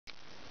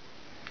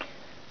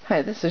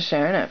Hi, this is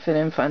Sharon at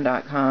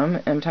Fitinfun.com.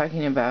 I'm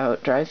talking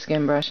about dry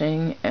skin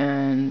brushing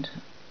and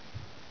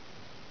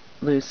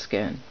loose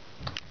skin.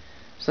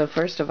 So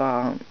first of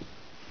all,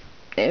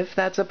 if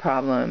that's a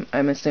problem,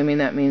 I'm assuming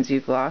that means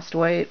you've lost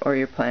weight or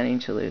you're planning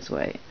to lose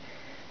weight.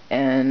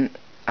 And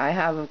I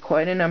have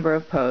quite a number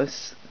of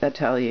posts that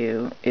tell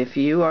you if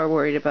you are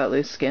worried about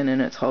loose skin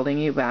and it's holding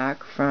you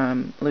back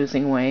from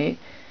losing weight,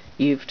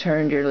 you've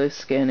turned your loose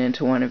skin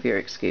into one of your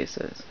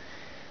excuses.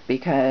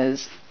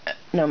 Because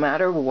no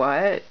matter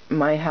what,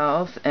 my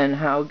health and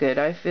how good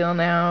I feel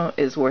now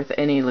is worth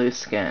any loose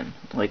skin.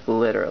 Like,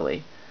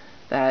 literally.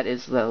 That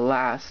is the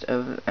last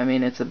of, I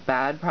mean, it's a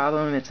bad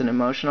problem, it's an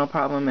emotional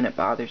problem, and it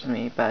bothers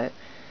me, but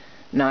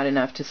not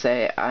enough to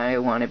say I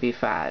want to be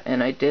fat.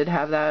 And I did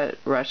have that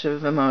rush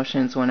of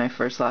emotions when I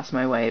first lost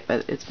my weight,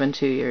 but it's been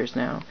 2 years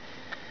now.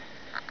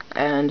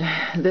 And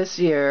this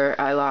year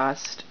I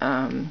lost,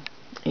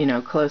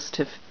 close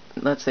to,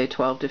 let's say,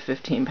 12 to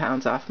 15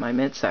 pounds off my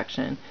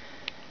midsection.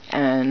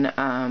 And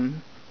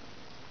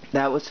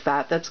that was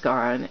fat that's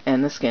gone,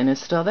 and the skin is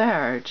still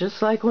there,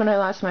 just like when I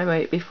lost my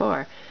weight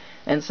before.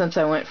 And since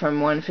I went from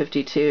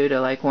 152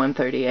 to like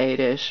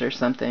 138-ish or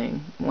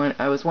something,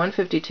 I was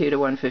 152 to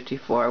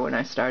 154 when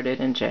I started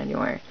in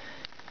January.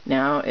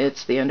 Now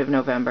it's the end of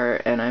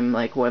November, and I'm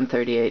like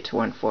 138 to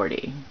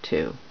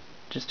 142,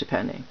 just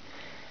depending.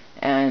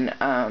 And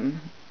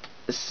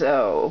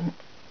so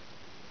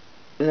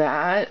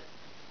that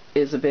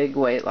is a big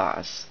weight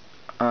loss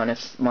on a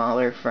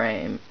smaller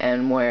frame,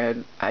 and where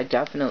I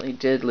definitely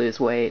did lose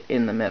weight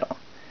in the middle.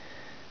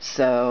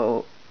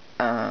 So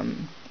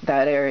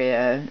that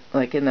area,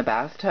 like in the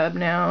bathtub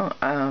now,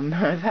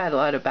 I've had a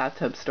lot of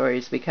bathtub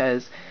stories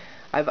because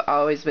I've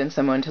always been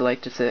someone to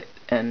like to sit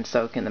and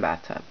soak in the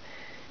bathtub.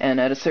 And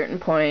at a certain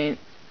point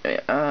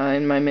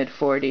in my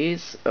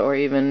mid-40s, or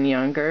even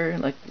younger,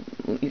 like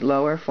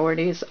lower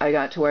 40s, I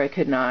got to where I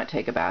could not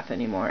take a bath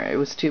anymore. It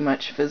was too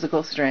much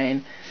physical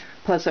strain.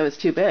 Plus I was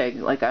too big,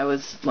 like I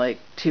was like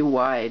too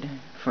wide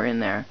for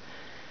in there.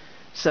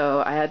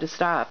 So I had to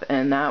stop,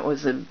 and that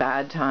was a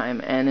bad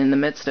time. And in the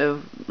midst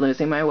of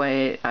losing my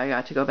weight, I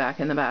got to go back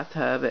in the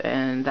bathtub,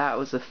 and that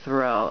was a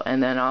thrill.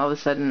 And then all of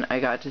a sudden I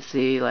got to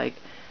see, like,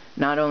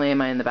 not only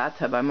am I in the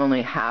bathtub, I'm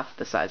only half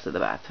the size of the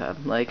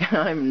bathtub. Like,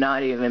 I'm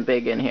not even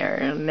big in here.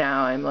 And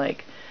now I'm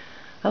like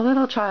a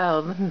little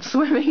child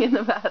swimming in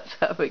the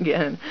bathtub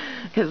again,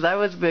 because I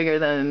was bigger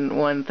than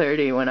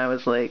 130 when I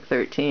was like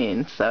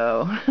 13,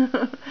 so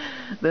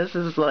this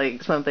is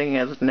like something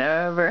that's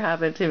never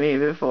happened to me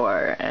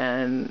before,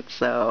 and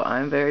so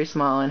I'm very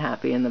small and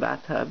happy in the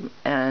bathtub.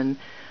 And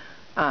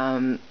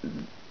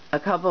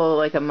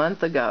like a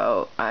month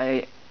ago,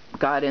 I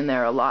got in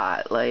there a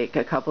lot, like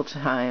a couple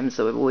times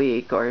a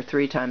week or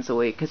 3 times a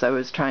week, because I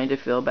was trying to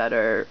feel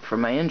better for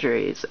my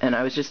injuries, and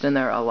I was just in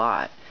there a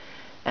lot.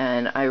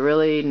 And I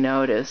really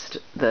noticed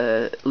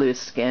the loose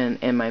skin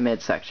in my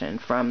midsection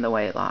from the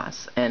weight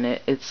loss. And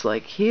it's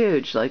like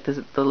huge. Like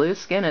the loose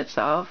skin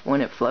itself,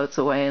 when it floats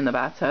away in the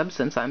bathtub,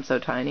 since I'm so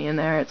tiny in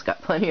there, it's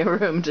got plenty of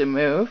room to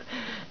move.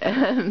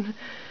 And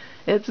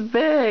it's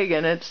big,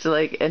 and it's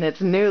like, and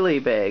it's newly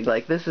big.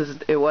 Like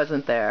it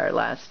wasn't there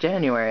last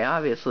January,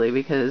 obviously,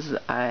 because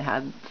I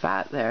had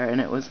fat there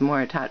and it was more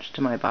attached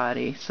to my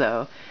body.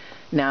 So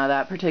now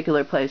that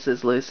particular place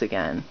is loose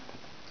again.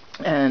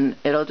 And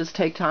it'll just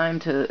take time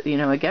to,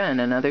 again,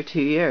 another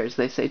 2 years.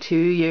 They say 2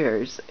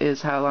 years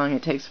is how long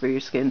it takes for your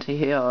skin to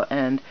heal.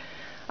 And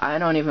I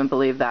don't even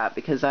believe that,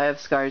 because I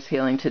have scars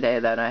healing today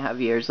that I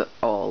have years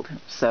old.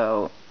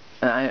 So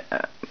I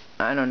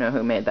don't know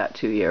who made that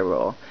 2-year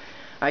rule.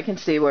 I can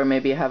see where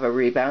maybe you have a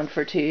rebound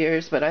for 2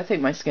 years, but I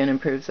think my skin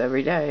improves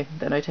every day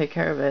that I take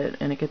care of it,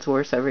 and it gets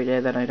worse every day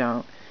that I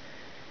don't.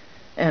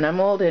 And I'm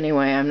old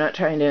anyway. I'm not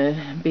trying to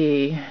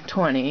be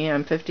 20.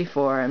 I'm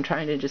 54. I'm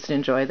trying to just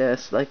enjoy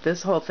this. Like,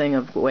 this whole thing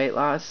of weight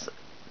loss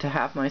to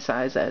half my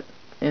size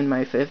in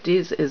my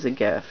 50s is a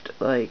gift.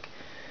 Like,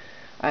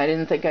 I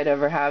didn't think I'd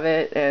ever have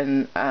it,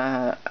 and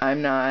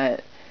I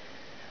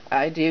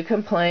do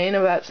complain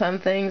about some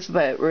things,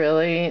 but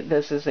really,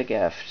 this is a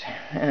gift.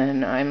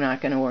 And I'm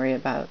not going to worry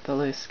about the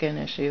loose skin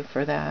issue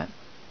for that.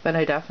 But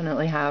I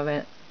definitely have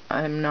it.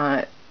 I'm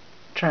not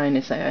trying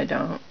to say I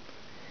don't.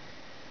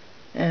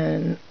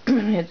 And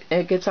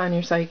it gets on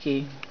your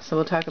psyche. So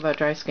we'll talk about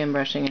dry skin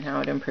brushing and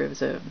how it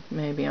improves it,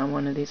 maybe on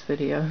one of these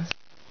videos.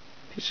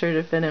 Be sure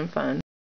to Fitinfun.